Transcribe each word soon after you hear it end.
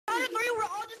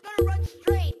gonna run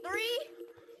straight.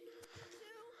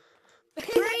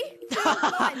 3, 2,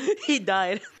 1. He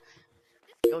died.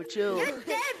 Yo, chill. You're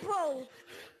dead, bro.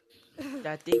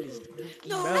 That thing is spooky,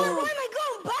 No, bro. why am I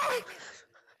going back?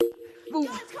 Move.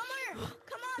 Guys, come here.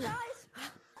 Come on, guys.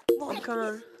 I'm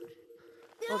coming.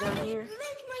 Oh, down here.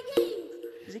 Finish my game.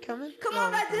 Is he coming? Come No.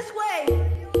 on, guys, this way.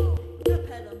 We're gonna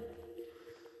pet him.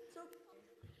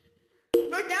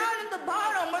 We're down at the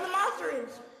bottom where the monster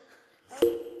is.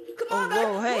 Come on, guys.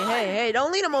 Whoa, hey,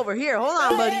 don't lead him over here. Hold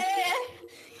on, buddy.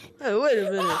 Hey, wait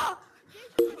a minute.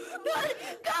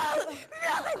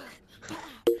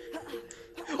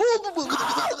 Oh,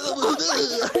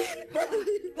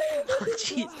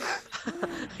 jeez.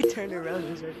 I turned around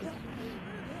in a circle.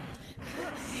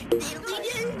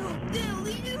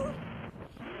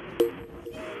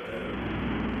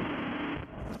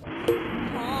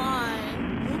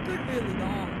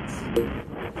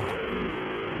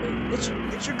 Wait,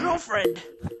 it's your girlfriend.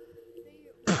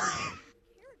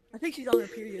 I think she's on her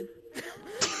period.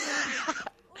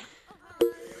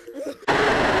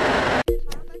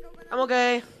 I'm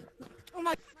okay. Oh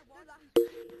my.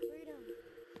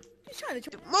 He's trying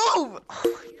to Move!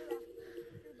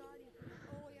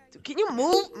 Dude, can you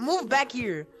move back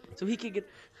here so he can get.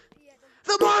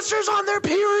 The monster's on their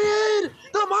period!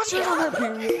 The monster's on their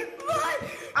period!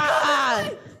 Ah!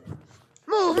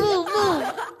 Move! Yo!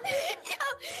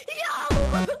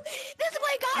 This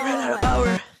way, guys! I ran out of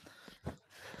power.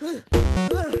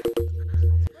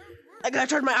 I gotta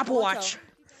charge my Apple Watch.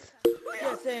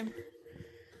 Yeah, same.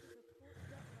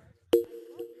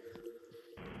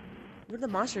 Where'd the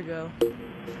monster go?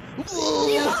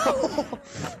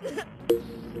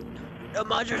 The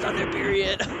monster's on their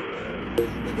period.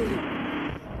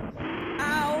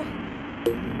 Ow.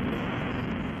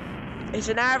 It's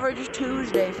an average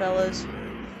Tuesday, fellas.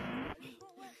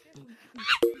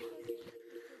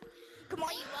 Come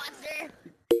on, you monster!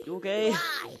 You okay?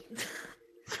 Why?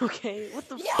 You okay? What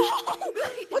the? Yo!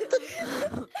 What the?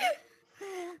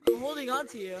 I'm holding on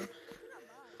to you.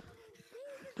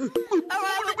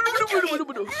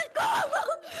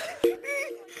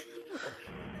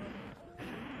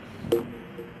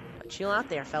 Chill out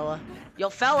there, fella. Yo,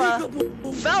 fella! Come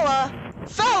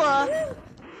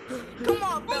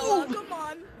on, fella! Come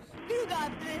on! You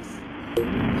got this!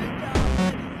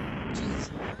 Jeez.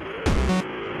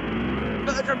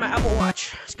 I dropped my Apple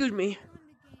Watch. Excuse me.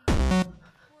 Oh.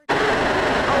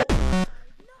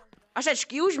 I said,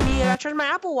 excuse me, I charged my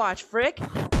Apple Watch, frick.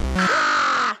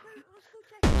 Ah!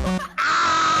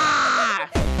 Ah!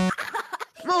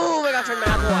 Move, I gotta charge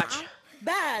my Apple Watch.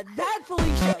 Bad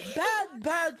Felicia.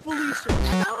 Bad Felicia.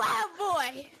 Oh, wow,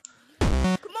 boy!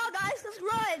 Come on, guys, let's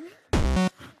run!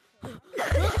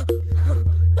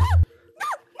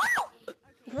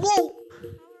 Whoa!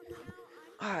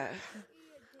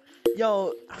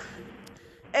 Yo.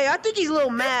 Hey, I think he's a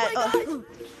little mad.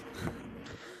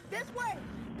 This way!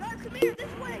 Guys, come here,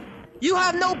 this way! You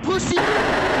have no pussy!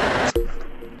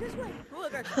 This way! Oh, I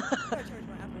gotta charge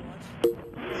my Apple Watch.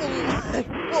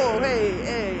 Whoa, hey.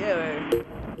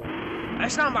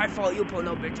 It's not my fault you pull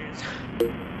no bitches.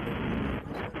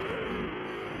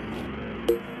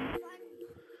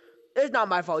 It's not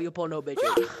my fault you pull no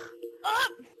bitches.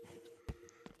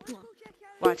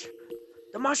 Watch.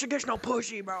 The monster gets no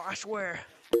pussy, bro, I swear.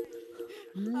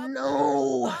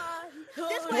 No.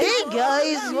 Hey,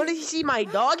 guys, want to see my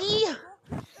doggy?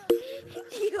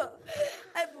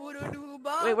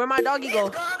 Wait, where'd my doggy go?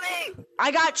 Coming!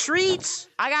 I got treats.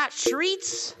 I got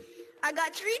treats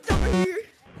over here!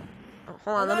 Oh,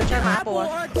 hold on, let me check my Apple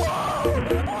Watch.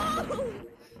 Whoa!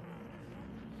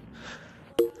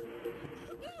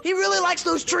 He really likes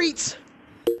those treats.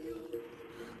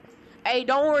 Hey,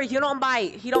 don't worry, he don't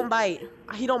bite. He don't bite,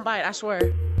 I swear.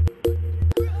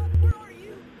 Where are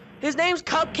you? His name's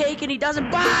Cupcake and he doesn't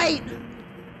bite.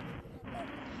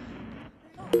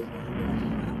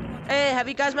 Hey, have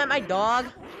you guys met my dog?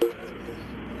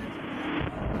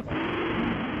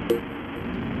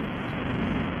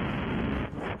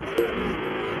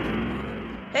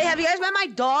 Hey, have you guys met my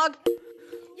dog?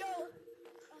 Yo!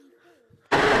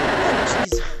 Oh,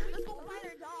 jeez. Let's go find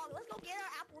our dog. Let's go get our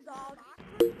apple dog.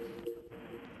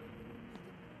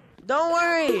 Don't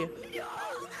worry.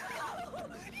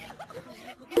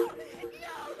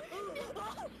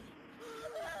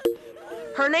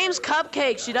 Her name's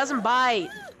Cupcake. She doesn't bite.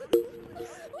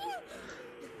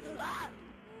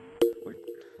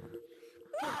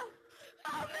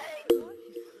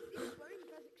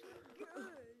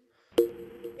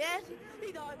 Yes,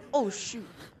 he does. Oh, shoot.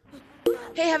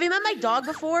 Hey, have you met my dog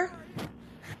before?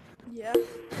 Yeah.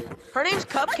 Her name's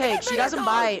Cupcake. She doesn't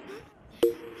bite.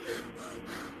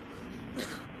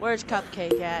 Where's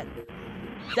Cupcake at?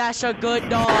 That's a good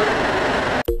dog.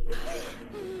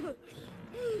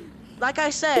 Like I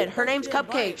said, her name's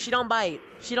Cupcake. She don't bite.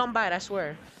 She don't bite, I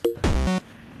swear. Oh,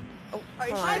 hold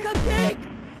Hi, on. Cupcake.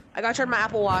 I gotta turn my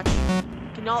Apple Watch.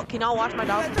 Can y'all watch my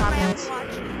dog for 5 minutes?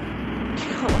 Can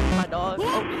y'all watch my dog?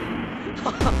 Oh.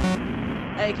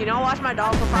 Hey, can y'all watch my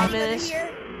dog for 5 minutes?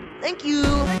 Thank you.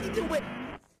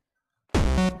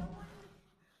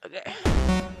 Okay.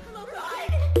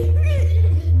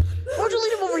 Why'd you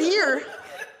leave him over here?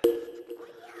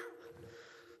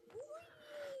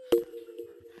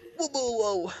 Whoa, whoa,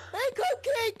 whoa. Hey,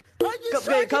 Cupcake.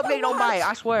 Cupcake don't bite,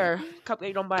 I swear.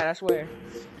 Cupcake don't bite, I swear.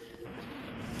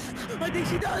 I think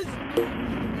she does.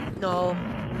 No.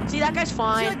 See, that guy's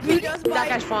fine. She does bite. That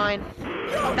guy's fine.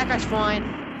 That guy's fine.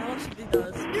 How much she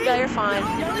does? Yeah, you're fine.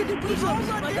 Yeah, do push-ups,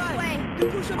 my guy. Do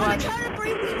push-ups. Watch.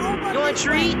 You want a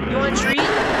treat? You want a treat?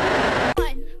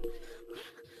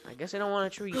 I guess I don't want a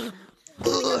treat. What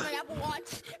is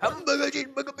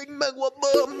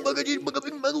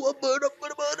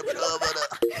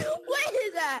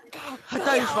that? I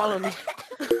thought he was following me.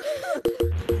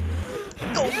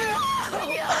 Go.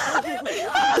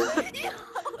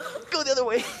 Go the other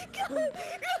way.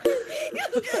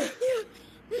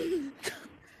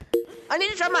 I need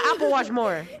to try my Apple Watch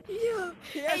more.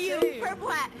 Hey, you, purple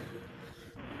hat.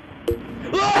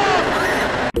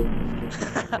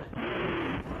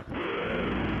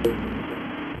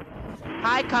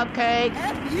 Hi, Cupcake.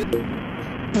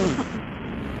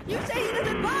 You say he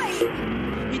doesn't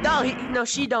bite. He don't. No,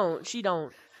 she don't. She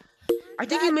don't. I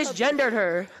think you misgendered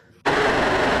her.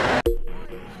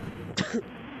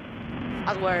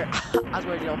 I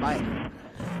swear you don't bite.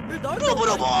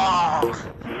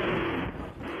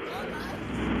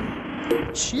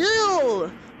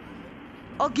 Chill.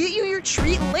 I'll get you your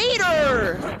treat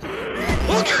later.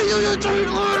 I'll get you your treat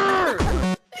later.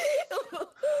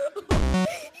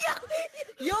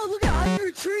 Yo, look at I'm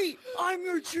your treat. I'm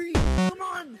your treat. Come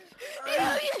on.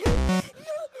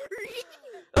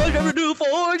 I never do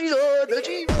for you.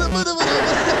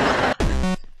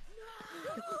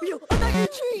 Yo, I got your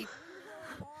treat.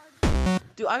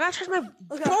 Dude, I gotta charge my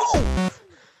phone.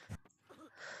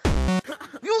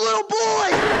 You little boy.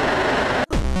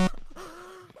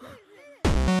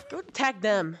 Go attack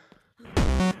them.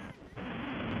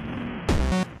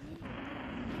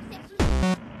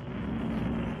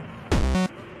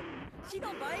 She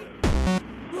don't bite.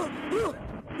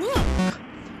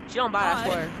 She don't bite, I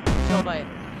swear. She don't bite.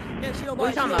 Yeah, she don't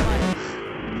What are bite. you talking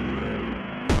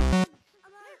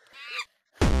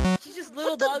about? She's just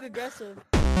little dog aggressive.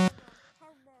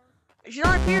 She's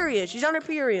on her period. She's on her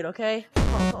period, okay?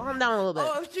 Calm down a little bit.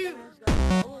 Oh, shoot.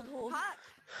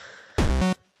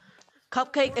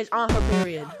 Cupcake is on her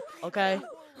period, okay?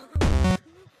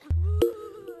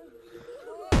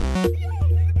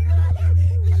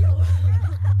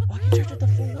 Why can't you charge it the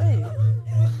full way?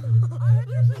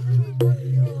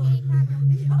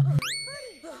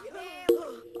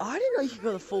 Oh, I didn't know you could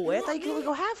go the full way. I thought you could only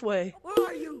go halfway. Where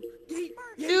are you?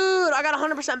 Dude, I got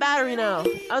 100% battery now.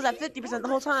 I was at 50% the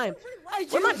whole time.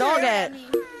 Where's my dog at?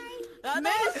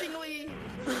 Menacingly.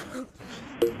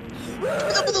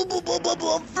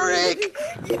 Frick!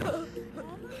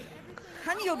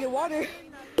 I need to go get water.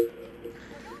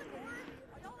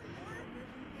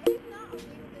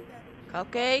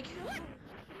 Cupcake?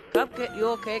 Cupcake? You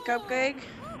okay, Cupcake?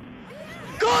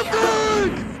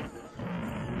 Cupcake!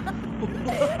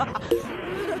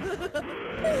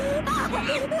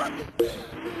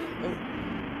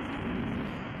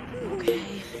 Okay.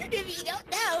 If you don't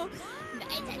know,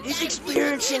 He's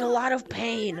experiencing a lot of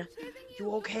pain.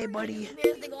 You okay, buddy?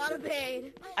 experiencing a lot of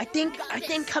pain. I think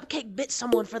Cupcake bit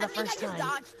someone for the first I just time.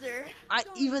 dodged her.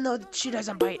 Even though she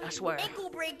doesn't bite, I swear. Ankle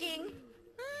breaking.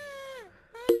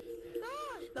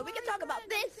 No, we can talk about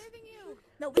this.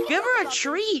 No, we can Give talk her a about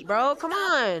treat, bro. Come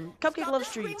on. Cupcake Stop loves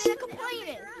the treats. screaming and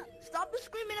complaining. Stop the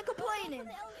screaming and complaining.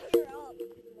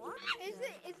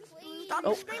 Stop Oh.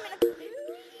 the screaming and complaining.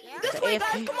 This way, guys.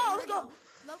 AFK. Come on, let's go.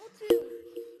 Level 2.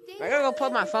 I gotta go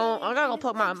put my phone. I gotta go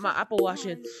put my Apple Watch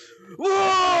in. Whoa!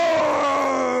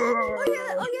 Oh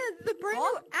yeah, the brand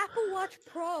new Apple Watch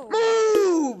Pro.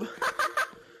 Move!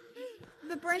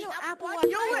 The brand new Apple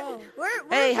Watch Pro.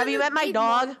 Hey, have you met my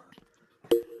dog?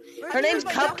 Her name's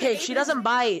Cupcake. She doesn't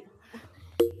bite.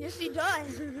 Yes, she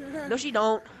does. No, she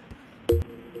don't.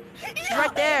 She's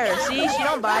right there. See, she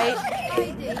don't bite.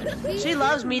 She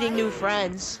loves meeting new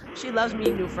friends. She loves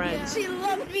meeting new friends. She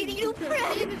loves meeting new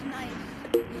friends. Dave is nice.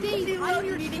 She Dave, loves I'm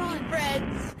your meeting son. new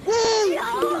friends. Woo!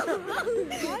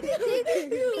 Why did Dave pick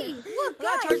me? Look, I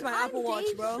gotta guys, charge my I'm Apple Watch,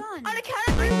 Dave's bro. son. On the count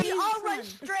of 3, we all run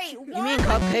straight. You mean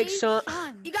Cupcake's son?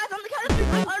 You guys, on the count of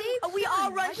 3, we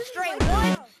all run straight.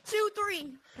 1, 2,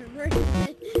 3.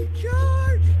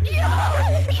 Charge!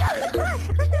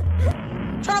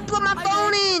 Trying to put my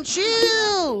phone in.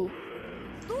 Chill.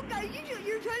 Look, guys,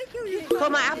 you're trying to kill yourself. Put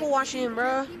my Apple Watch in,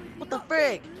 bro. What the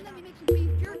frick? Let me make some beef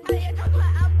jerky. I gotta touch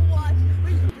my Apple Watch.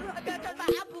 I gotta touch my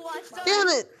Apple Watch. Son. Damn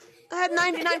it. I had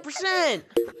 99%.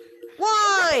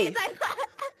 Why?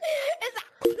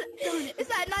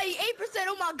 It's at 98%.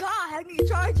 Oh my god, how can you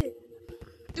charge it?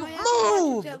 Dude, My Apple Watch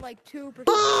move. is at like 2%.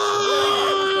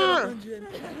 Ah!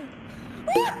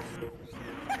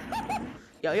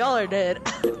 Yo, y'all are dead. I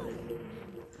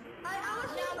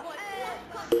was now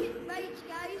cupcake bites,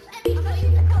 guys. I'm gonna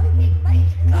eat the cupcake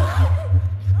bites.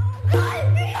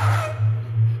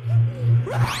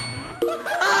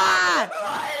 Ah!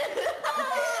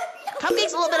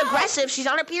 Cupcake's a little bit aggressive. She's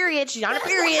on her period. She's on her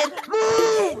period.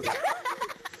 Move!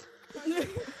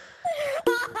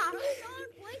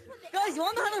 Guys, you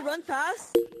wanna know how to run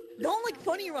fast? Don't like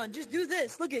funny run. Just do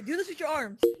this. Look at, do this with your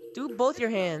arms. Do both your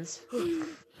hands. One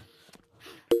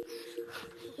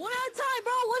at a time,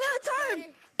 bro. One at a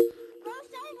time. Bro,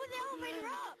 someone put the elevator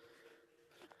up.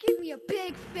 Give me a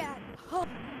big fat hug.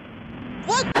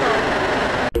 What the?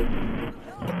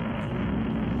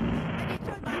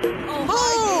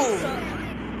 Oh,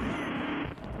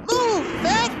 Move! Move,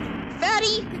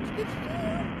 fatty!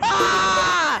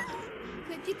 Ah!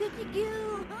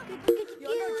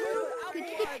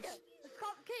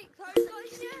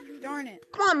 Darn it.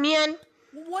 Come on, man.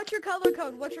 What's your color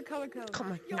code? What's your color code?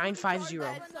 Come on, 950. Move!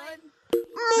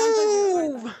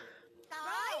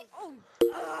 Guys,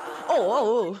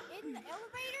 Oh. in the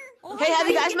elevator? Hey, have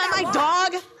you guys met my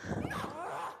dog?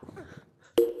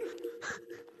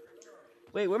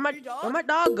 Wait, where'd my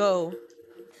dog go?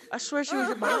 I swear she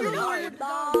was behind me. Your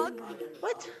dog.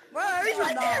 What? Where is your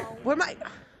dog? Where am I?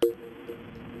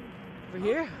 Over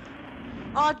here?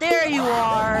 Oh, there you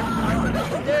are.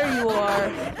 There you are.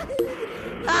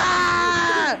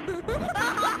 Ah!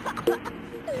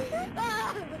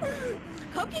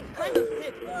 Cupcake's kind of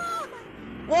thick.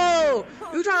 Whoa!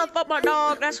 You trying to fuck my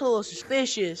dog? That's a little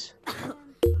suspicious. That's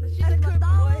my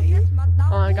dog. That's my dog.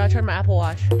 Oh, I gotta turn my Apple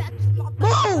Watch. That's my dog.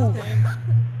 Move!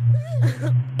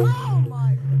 Oh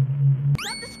my.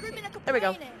 Stop the screaming and There we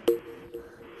go. complaining.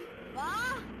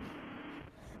 Ah.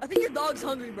 I think your dog's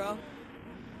hungry, bro.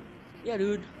 Yeah,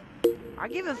 dude. I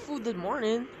gave it food this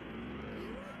morning.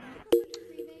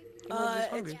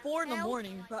 It's 4 in the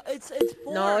morning, bro. It's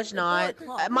 4. No, it's not. 4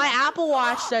 o'clock. My Apple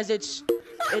Watch says it's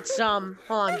hold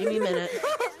on, give me a minute.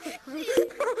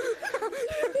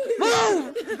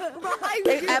 Move!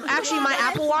 Actually, my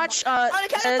Apple Watch says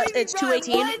it's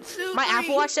 2:18. My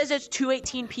Apple Watch says it's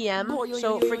 2:18 p.m.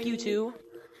 So frick you too.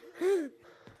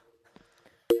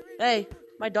 Hey,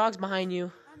 my dog's behind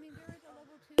you.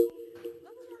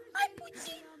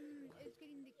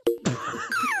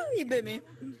 He bit me.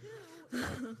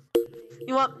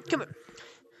 You want? Come here.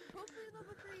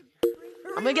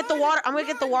 I'm gonna get the water. I'm gonna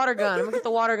get the water gun. I'm gonna get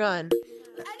the water gun.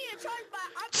 I need to charge my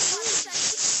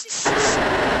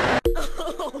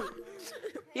iPhone.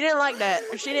 He didn't like that.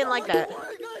 Or she didn't like that.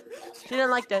 She didn't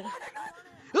like that.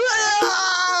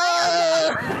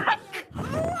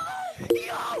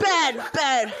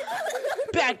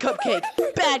 Bad cupcake.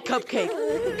 Bad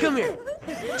cupcake. Come here.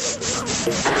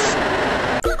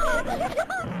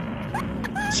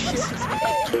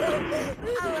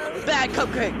 Bad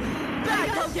cupcake. Bad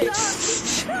cupcake.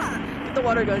 Get the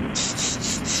water gun.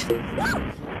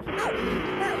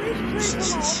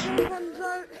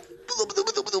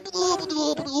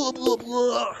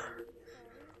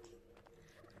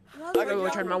 I gotta go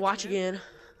turn my watch again.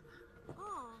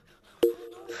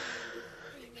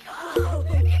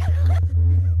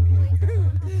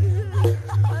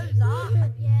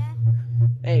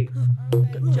 Hey,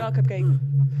 good job, cupcake.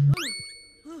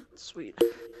 Sweet.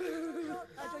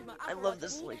 I love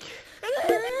this link.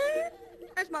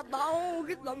 That's my dog.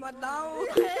 It's not my dog.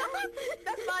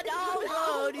 That's my dog,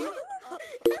 Brody.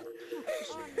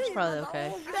 It's probably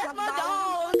okay. That's my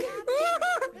dog.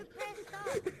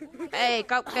 Hey,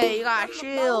 cupcake, you gotta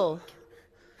chill.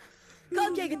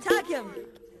 Cupcake, attack him.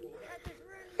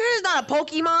 Here's not a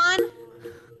Pokemon.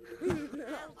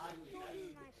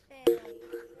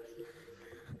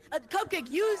 Cupcake,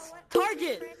 use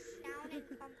target.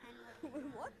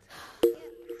 What?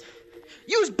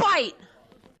 Use bite.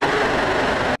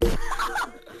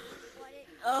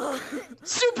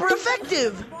 Super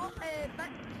effective.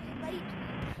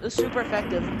 It's super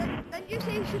effective.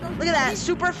 Look at that.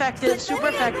 Super effective. Super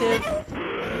effective.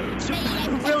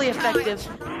 Really effective.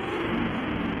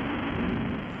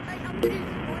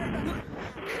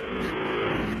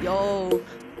 Yo.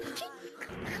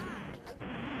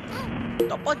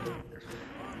 No,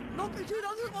 2,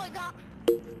 don't do it like that.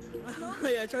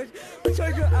 Yeah, charge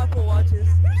your Apple Watches.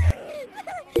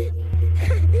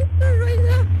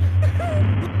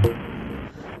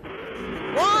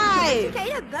 Why?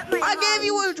 Kato bet my I gave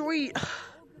you a treat.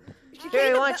 Here,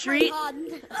 you want a treat? Hold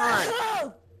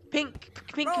on. Pink,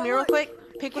 come here real quick.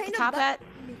 Pink with the top hat.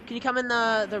 Can you come in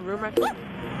the room right quick?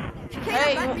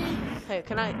 Hey,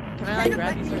 can I like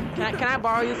grab you? Can I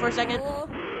borrow you for a second?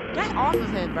 Get off of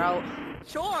him, bro.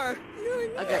 Sure.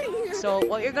 Okay. So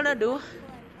what you're gonna do?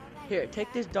 Here,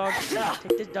 take this dog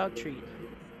treat.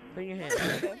 Put it in your hand.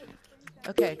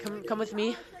 Okay, come with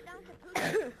me.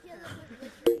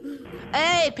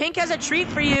 Hey, Pink has a treat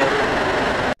for you.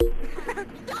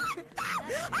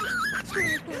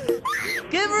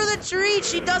 Give her the treat.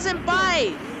 She doesn't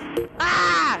bite.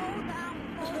 Ah!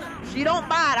 She don't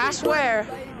bite. I swear.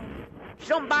 She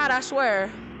don't bite. I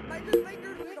swear.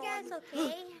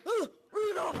 You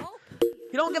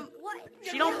don't give.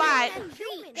 She don't bite.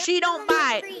 She don't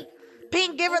bite.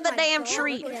 Pink, give her the damn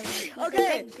treat.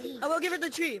 Okay, I will give her the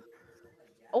treat.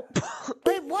 Oh.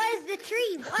 Wait, what is the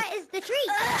tree? What is the tree?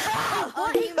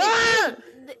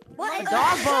 What is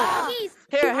Dog the bone.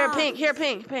 tree? Here,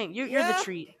 Pink. You're the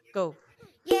treat. Go.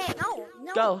 Yeah, no.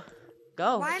 Go.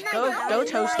 Go,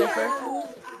 toe sniffer.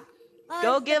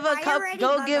 Go give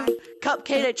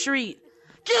Cupcake a treat.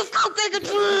 Give Cupcake a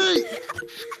treat!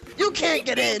 You can't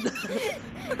get in.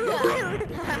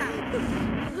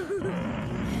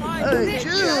 Hey,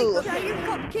 chill. Your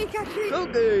cupcake actually.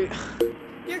 Okay.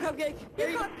 Here, Cupcake. Your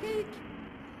cupcake.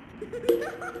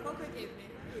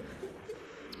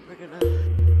 We're gonna.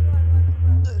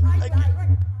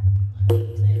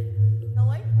 No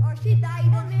way. Oh, she died,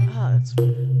 man. Ah, that's.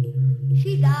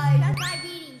 She died. She has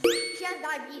diabetes. She has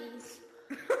diabetes.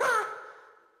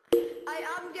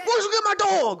 I'm just. Where'd you get my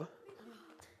dog?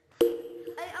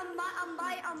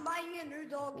 I'm buying a new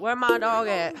dog. Where my dog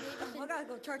at? I gotta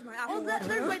go charge my Apple Oh, Watch.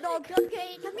 there's my dog.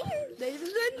 Cupcake. Come here.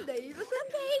 Davison.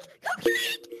 Cupcake.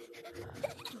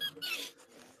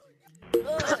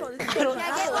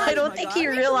 I don't think he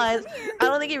realized. I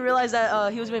don't think he realized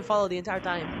that he was being followed the entire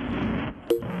time.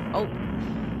 Oh.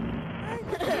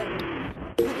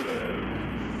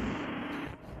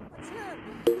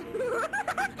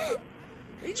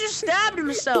 He just stabbed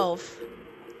himself.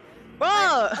 Bro.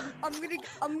 I'm gonna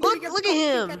Look give at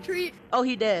Cupcake him. a treat. Oh,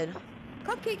 he did.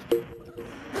 Cupcake.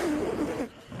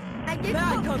 I gave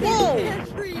Bad Cupcake Cupcake. a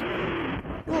treat.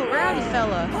 Ooh, rowdy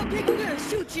fella. Cupcake, I'm gonna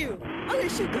shoot you. I'm gonna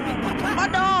shoot Cupcake. My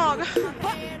dog.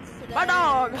 My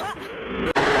dog.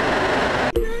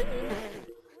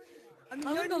 I'm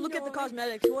gonna go look at the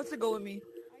cosmetics. Who wants to go with me?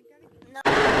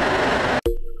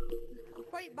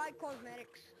 Quite buy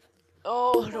cosmetics.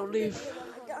 Oh, don't leave.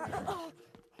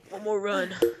 One more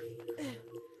run.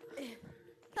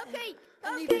 Cupcake.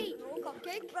 Cupcake.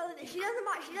 Cupcake. Brother, she doesn't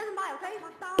bite. Okay,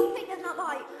 Cupcake does not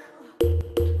bite.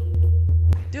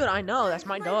 Dude, I know. That's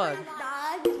my dog.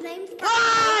 His name's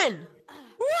Run!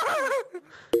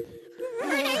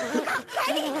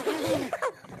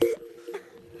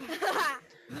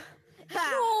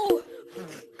 No!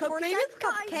 Cupcake?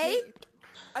 Cupcake.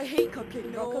 I hate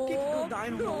Cupcake. No, Cupcake go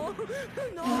dynamo.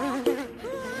 No.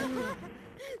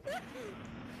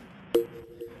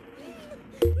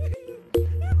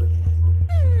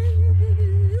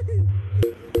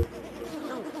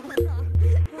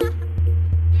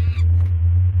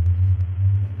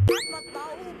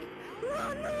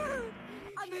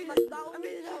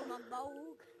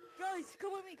 Guys,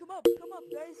 come with me. Come up,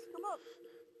 guys. Come up.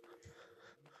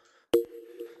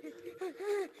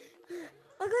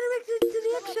 I'm gonna make it to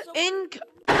the exit.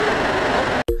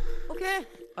 Okay.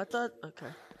 I thought.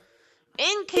 Okay.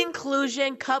 In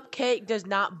conclusion, Cupcake does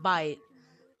not bite.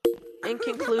 In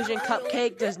conclusion,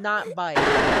 Cupcake does not bite.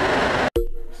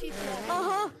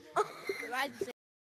 Uh-huh.